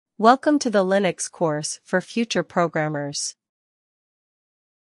Welcome to the Linux course for future programmers.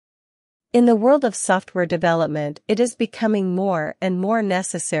 In the world of software development, it is becoming more and more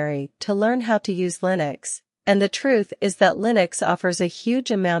necessary to learn how to use Linux, and the truth is that Linux offers a huge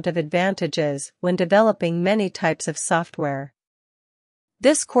amount of advantages when developing many types of software.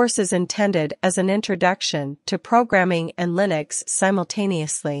 This course is intended as an introduction to programming and Linux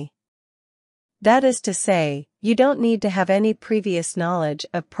simultaneously. That is to say, you don't need to have any previous knowledge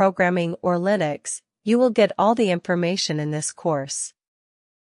of programming or Linux. You will get all the information in this course.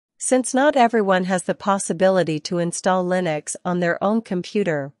 Since not everyone has the possibility to install Linux on their own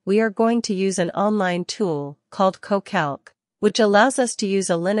computer, we are going to use an online tool called CoCalc, which allows us to use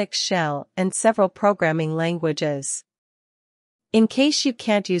a Linux shell and several programming languages. In case you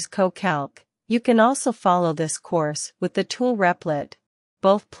can't use CoCalc, you can also follow this course with the tool Replit.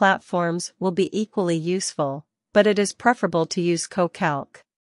 Both platforms will be equally useful, but it is preferable to use CoCalc.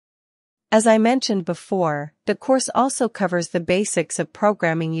 As I mentioned before, the course also covers the basics of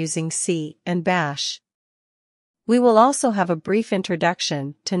programming using C and Bash. We will also have a brief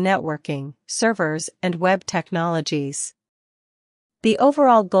introduction to networking, servers, and web technologies. The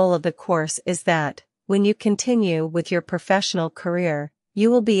overall goal of the course is that, when you continue with your professional career,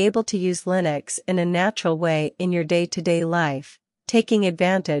 you will be able to use Linux in a natural way in your day-to-day life, taking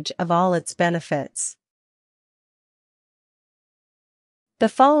advantage of all its benefits. The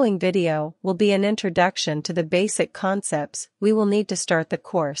following video will be an introduction to the basic concepts we will need to start the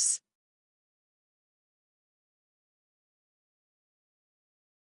course.